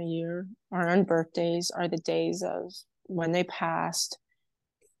this time of year, or on birthdays, or the days of when they passed.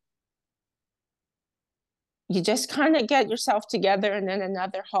 You just kind of get yourself together, and then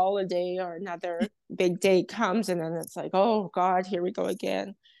another holiday or another big day comes, and then it's like, oh God, here we go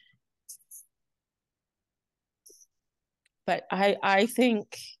again. But I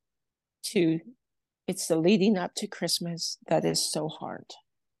think too, it's the leading up to Christmas that is so hard,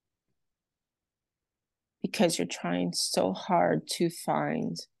 because you're trying so hard to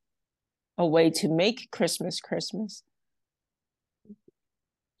find a way to make Christmas Christmas,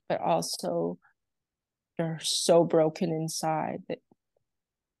 but also you're so broken inside that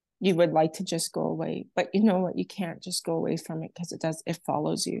you would like to just go away. But you know what? You can't just go away from it, because it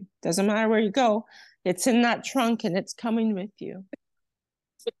follows you. Doesn't matter where you go. It's in that trunk and it's coming with you.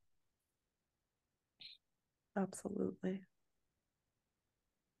 Absolutely.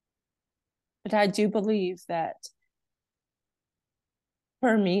 But I do believe that,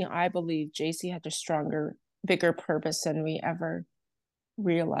 for me, I believe JC had a stronger, bigger purpose than we ever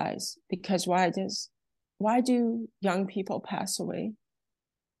realize. Because why do young people pass away?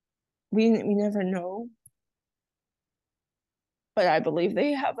 We never know. But I believe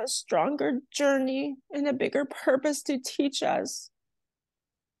they have a stronger journey and a bigger purpose to teach us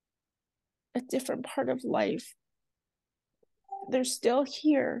a different part of life. They're still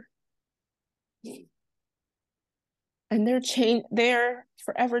here. And they're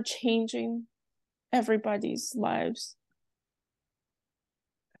forever changing everybody's lives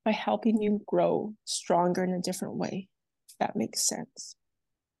by helping you grow stronger in a different way, if that makes sense.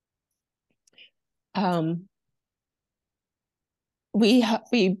 We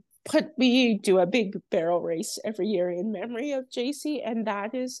do a big barrel race every year in memory of JC, and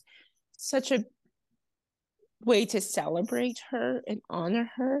that is such a way to celebrate her and honor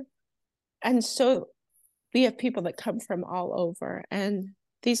her. And so we have people that come from all over, and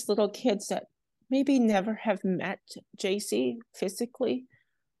these little kids that maybe never have met JC physically,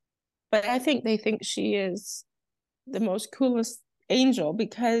 but I think they think she is the most coolest angel,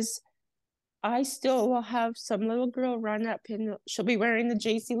 because I still will have some little girl run up and she'll be wearing the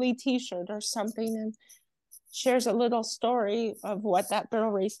JC Lee t-shirt or something, and shares a little story of what that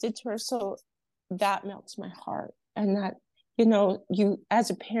barrel race did to her. So that melts my heart. And that, you as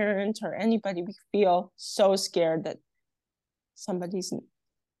a parent or anybody, we feel so scared that somebody's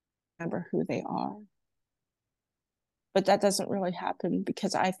remember who they are. But that doesn't really happen,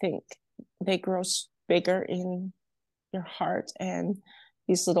 because I think they grow bigger in your heart, and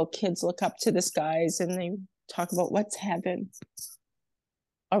these little kids look up to the skies and they talk about what's heaven,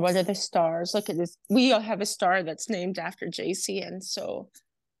 or what are the stars. Look at this. We all have a star that's named after JC. And so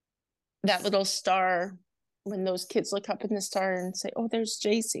that little star, when those kids look up in the star and say, oh, there's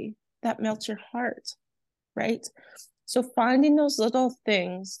JC, that melts your heart, right? So finding those little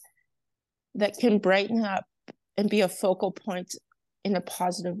things that can brighten up and be a focal point in a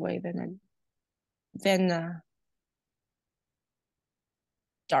positive way than a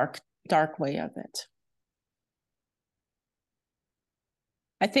dark way of it.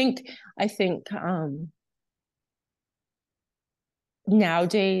 I think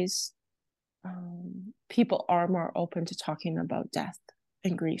nowadays people are more open to talking about death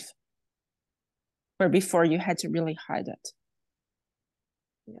and grief, where before you had to really hide it.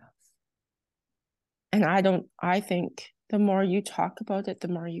 Yeah. And I think the more you talk about it, the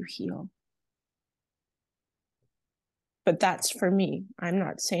more you heal. But that's for me. I'm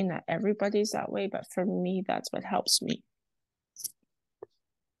not saying that everybody's that way, but for me, that's what helps me.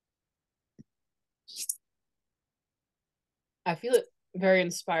 I feel very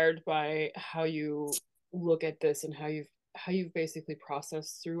inspired by how you look at this and how you've basically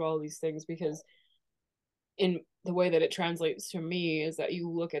processed through all these things, because in the way that it translates to me is that you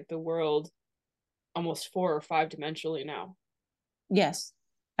look at the world almost 4 or 5 dimensionally now. Yes,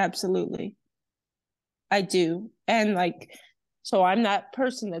 absolutely. I do. And so I'm that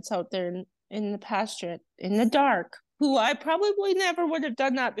person that's out there in the pasture in the dark, who I probably never would have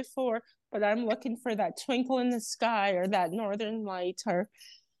done that before, but I'm looking for that twinkle in the sky, or that northern light, or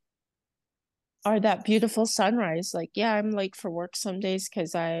that beautiful sunrise. I'm late for work some days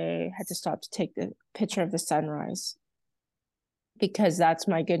because I had to stop to take the picture of the sunrise, because that's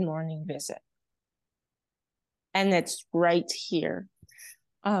my good morning visit. And it's right here.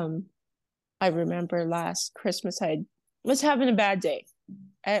 I remember last Christmas I was having a bad day,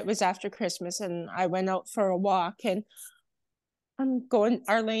 It was after Christmas, and I went out for a walk, and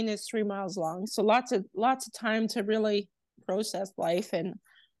our lane is 3 miles long, so lots of time to really process life. And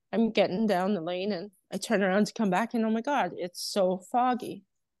I'm getting down the lane, and I turn around to come back, and oh my God, it's so foggy.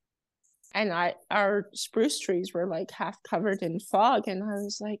 And our spruce trees were like half covered in fog, and I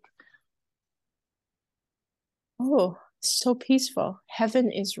was like, oh, so peaceful.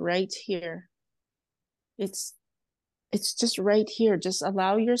 Heaven is right here. It's just right here. Just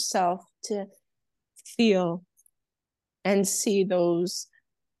allow yourself to feel and see those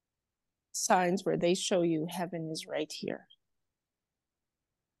signs where they show you heaven is right here.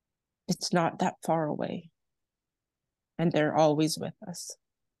 It's not that far away, and they're always with us.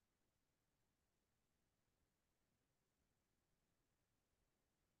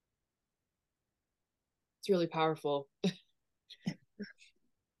 It's really powerful.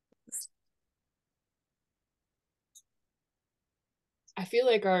 I feel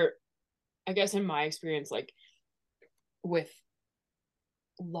like I guess in my experience, like with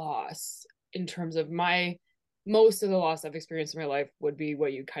loss, in terms of most of the loss I've experienced in my life would be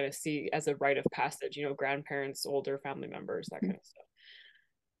what you kind of see as a rite of passage, grandparents, older family members, that kind of stuff.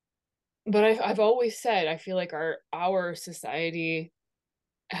 But I've always said, I feel like our society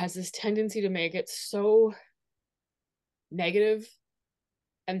has this tendency to make it so negative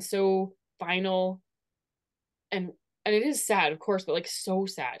and so final, and it is sad, of course, but like so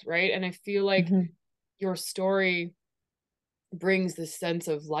sad, right? And I feel like your story brings this sense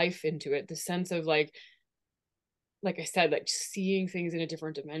of life into it, the sense of like I said, like seeing things in a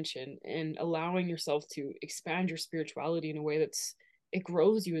different dimension and allowing yourself to expand your spirituality in a way it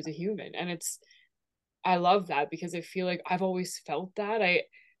grows you as a human. And I love that, because I feel like I've always felt that.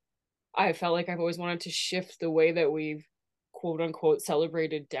 I felt like I've always wanted to shift the way that we've quote unquote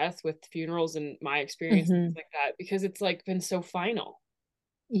celebrated death with funerals and my experience, things like that, because it's like been so final.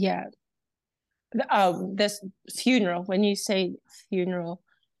 Yeah. This funeral, when you say funeral,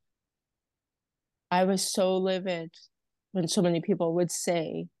 I was so livid when so many people would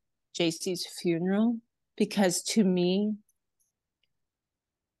say JC's funeral, because to me,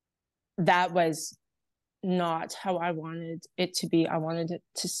 that was not how I wanted it to be. I wanted it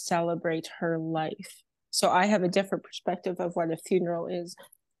to celebrate her life. So I have a different perspective of what a funeral is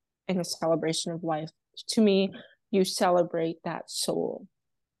and a celebration of life. To me, you celebrate that soul.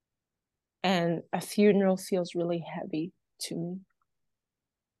 And a funeral feels really heavy to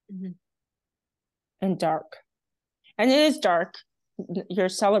me. And dark. And it is dark. You're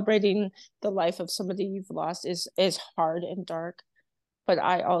celebrating the life of somebody you've lost is hard and dark. But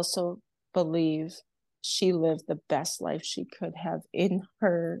I also believe she lived the best life she could have in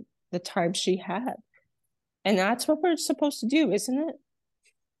the time she had. And that's what we're supposed to do, isn't it?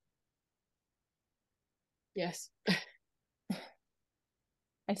 Yes.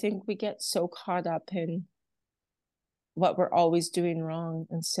 I think we get so caught up in what we're always doing wrong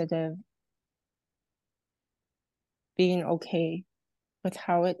instead of being okay with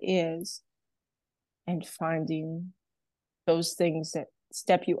how it is and finding those things that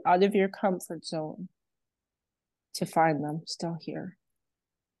step you out of your comfort zone to find them still here.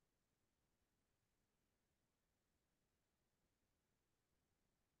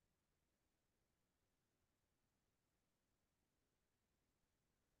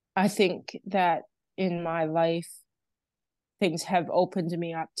 I think that in my life, things have opened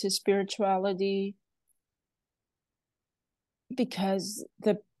me up to spirituality because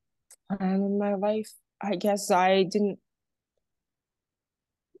the plan in my life, I guess I didn't,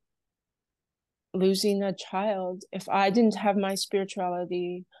 losing a child, if I didn't have my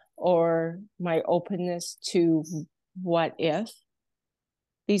spirituality or my openness to what if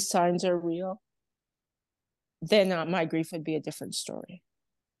these signs are real, then my grief would be a different story.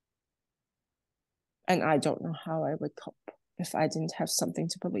 And I don't know how I would cope if I didn't have something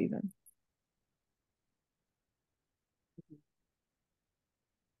to believe in.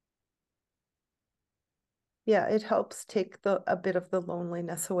 Yeah, it helps take a bit of the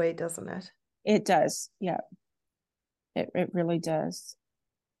loneliness away, doesn't it? It does. Yeah. It really does.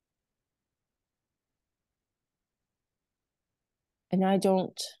 And I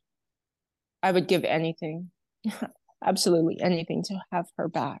would give anything, absolutely anything, to have her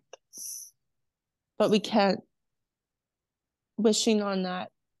back. But we can't. Wishing on that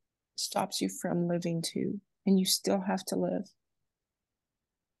stops you from living too, and you still have to live.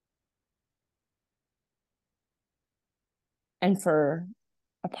 And for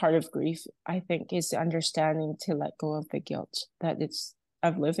a part of grief, I think, is the understanding to let go of the guilt that it's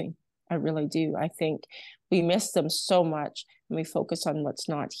of living. I really do. I think we miss them so much and we focus on what's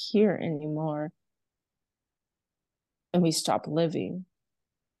not here anymore. And we stop living.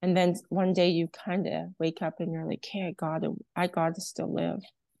 And then one day you kind of wake up and you're like, hey, I gotta still live.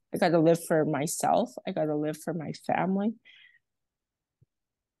 I gotta live for myself. I gotta live for my family.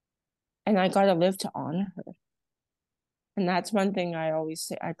 And I gotta live to honor her. And that's one thing I always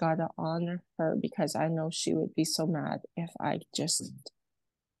say, I gotta honor her, because I know she would be so mad if I just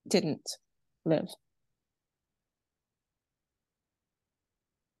didn't live.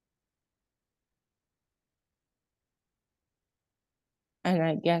 And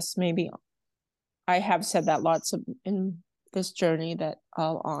I guess maybe I have said that lots of in this journey, that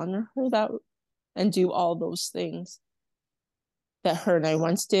I'll honor her, that and do all those things that her and I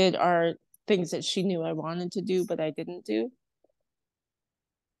once did, are things that she knew I wanted to do, but I didn't do.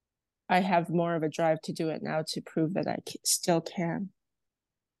 I have more of a drive to do it now, to prove that I still can.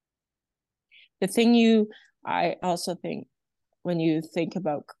 I also think, when you think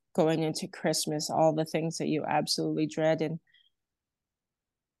about going into Christmas, all the things that you absolutely dread and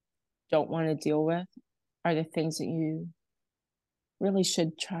don't want to deal with are the things that you really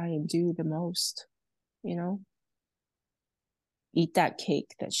should try and do the most, you know? Eat that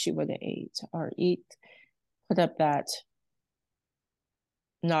cake that she would have ate, or put up that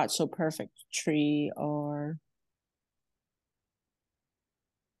not so perfect tree, or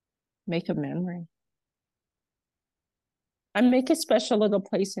make a memory. And make a special little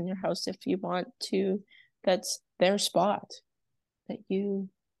place in your house if you want to, that's their spot, that you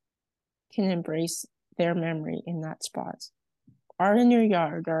can embrace their memory in that spot, or in your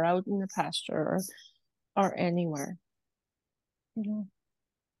yard, or out in the pasture, or anywhere, you know.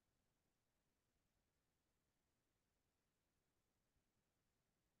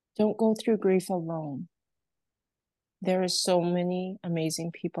 Don't go through grief alone. There are so many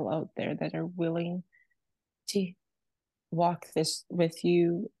amazing people out there that are willing to walk this with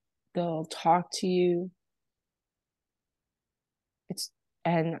you. They'll talk to you.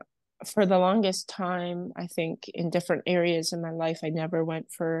 And for the longest time, I think in different areas in my life, I never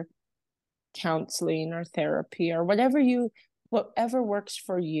went for counseling or therapy, or whatever works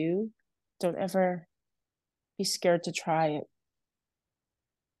for you. Don't ever be scared to try it,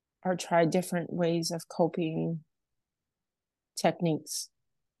 or try different ways of coping techniques,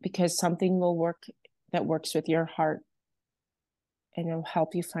 because something will work that works with your heart, and it'll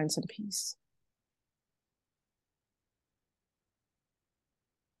help you find some peace.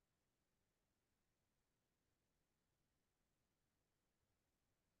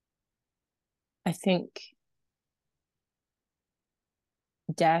 I think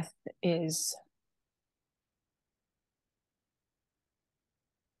death is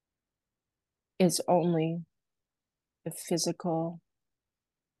only the physical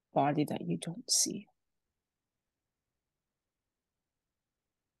body that you don't see.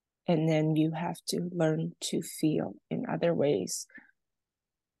 And then you have to learn to feel in other ways.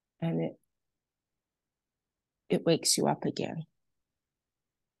 And it wakes you up again.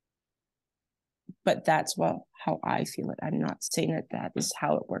 But that's how I feel it. I'm not saying that is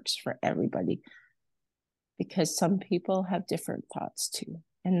how it works for everybody, because some people have different thoughts too,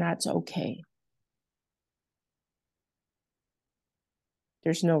 and that's okay.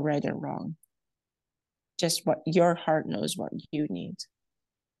 There's no right or wrong. Just what your heart knows what you need.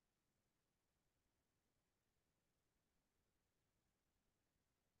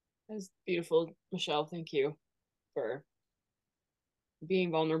 That's beautiful, Michelle. Thank you for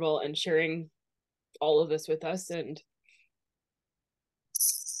being vulnerable and sharing all of this with us. And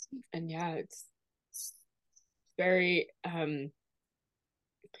yeah, it's very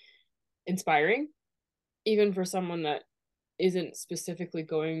inspiring, even for someone that isn't specifically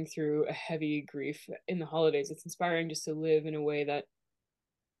going through a heavy grief in the holidays. It's inspiring just to live in a way that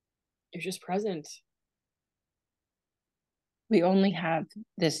you're just present. We only have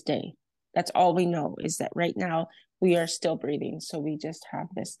this day. That's all we know, is that right now we are still breathing. So we just have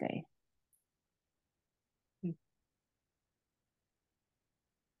this day.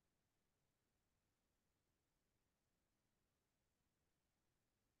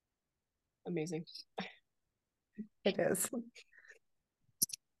 Amazing. It is.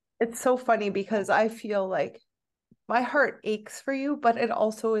 It's so funny, because I feel like my heart aches for you, but it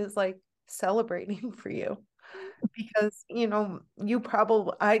also is like celebrating for you, because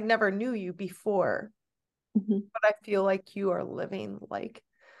I never knew you before, but I feel like you are living like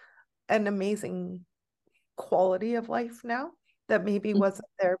an amazing quality of life now that maybe wasn't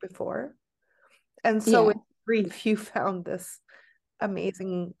there before. And so in grief, you found this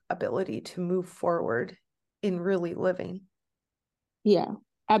amazing ability to move forward in really living. Yeah,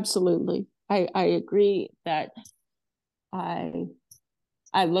 absolutely. I agree that I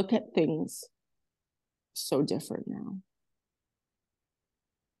look at things so different now.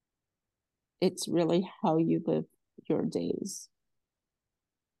 It's really how you live your days.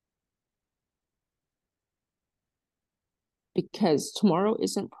 Because tomorrow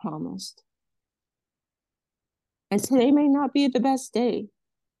isn't promised. And today may not be the best day,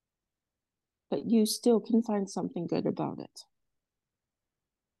 but you still can find something good about it.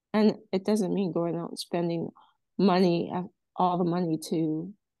 And it doesn't mean going out and spending money, all the money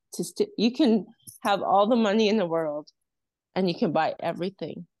you can have all the money in the world and you can buy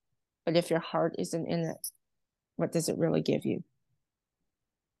everything. But if your heart isn't in it, what does it really give you?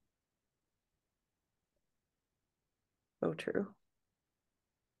 So true.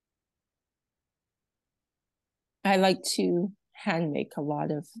 I like to hand make a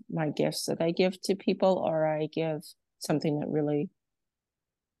lot of my gifts that I give to people, or I give something that really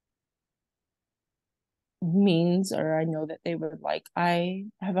means, or I know that they would like. I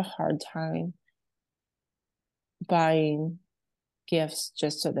have a hard time buying gifts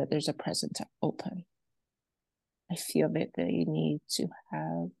just so that there's a present to open. I feel that they need to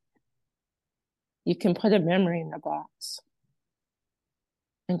have, you can put a memory in a box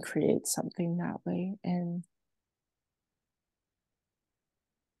and create something that way. And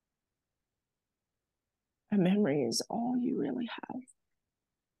a memory is all you really have.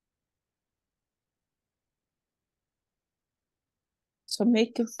 So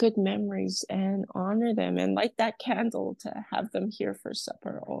make good memories and honor them, and light that candle to have them here for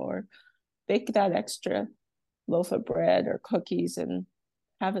supper, or bake that extra loaf of bread or cookies and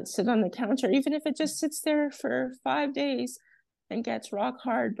have it sit on the counter, even if it just sits there for 5 days and gets rock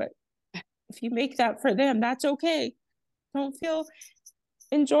hard. But if you make that for them, that's okay.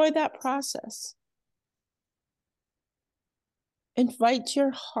 Enjoy that process. Invite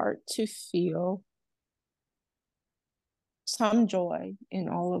your heart to feel some joy in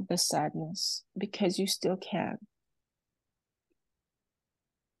all of the sadness, because you still can.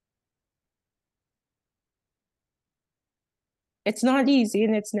 It's not easy,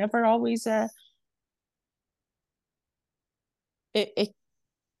 and it's never always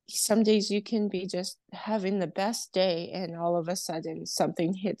some days you can be just having the best day and all of a sudden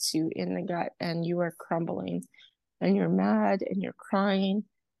something hits you in the gut and you are crumbling and you're mad and you're crying.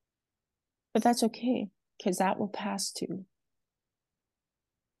 But that's okay, because that will pass too.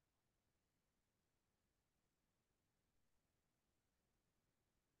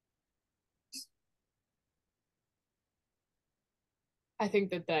 I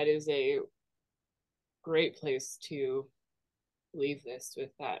think that that is a great place to leave this with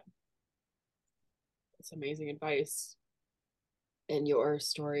that. It's amazing advice. And your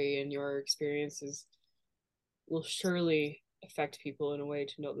story and your experiences will surely affect people in a way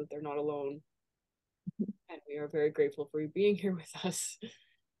to know that they're not alone. And we are very grateful for you being here with us.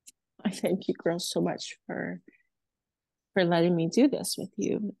 I thank you girls so much for letting me do this with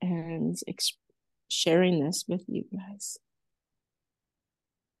you and sharing this with you guys.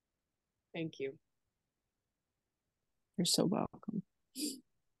 Thank you. You're so welcome.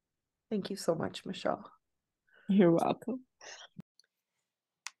 Thank you so much, Michelle. You're welcome.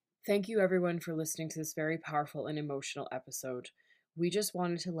 Thank you, everyone, for listening to this very powerful and emotional episode. We just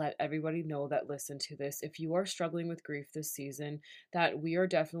wanted to let everybody know that listen to this. If you are struggling with grief this season, that we are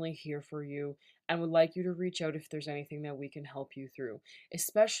definitely here for you and would like you to reach out if there's anything that we can help you through.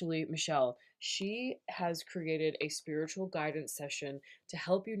 Especially Michelle. She has created a spiritual guidance session to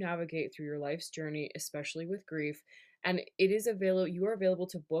help you navigate through your life's journey, especially with grief. And it is available, you are available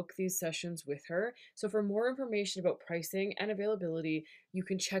to book these sessions with her. So for more information about pricing and availability, you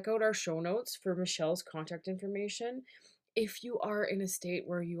can check out our show notes for Michelle's contact information. If you are in a state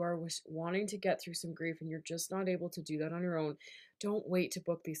where you are wanting to get through some grief and you're just not able to do that on your own, don't wait to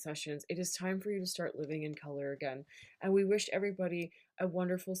book these sessions. It is time for you to start living in color again. And we wish everybody a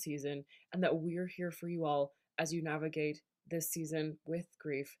wonderful season, and that we're here for you all as you navigate this season with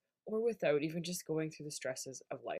grief or without, even just going through the stresses of life.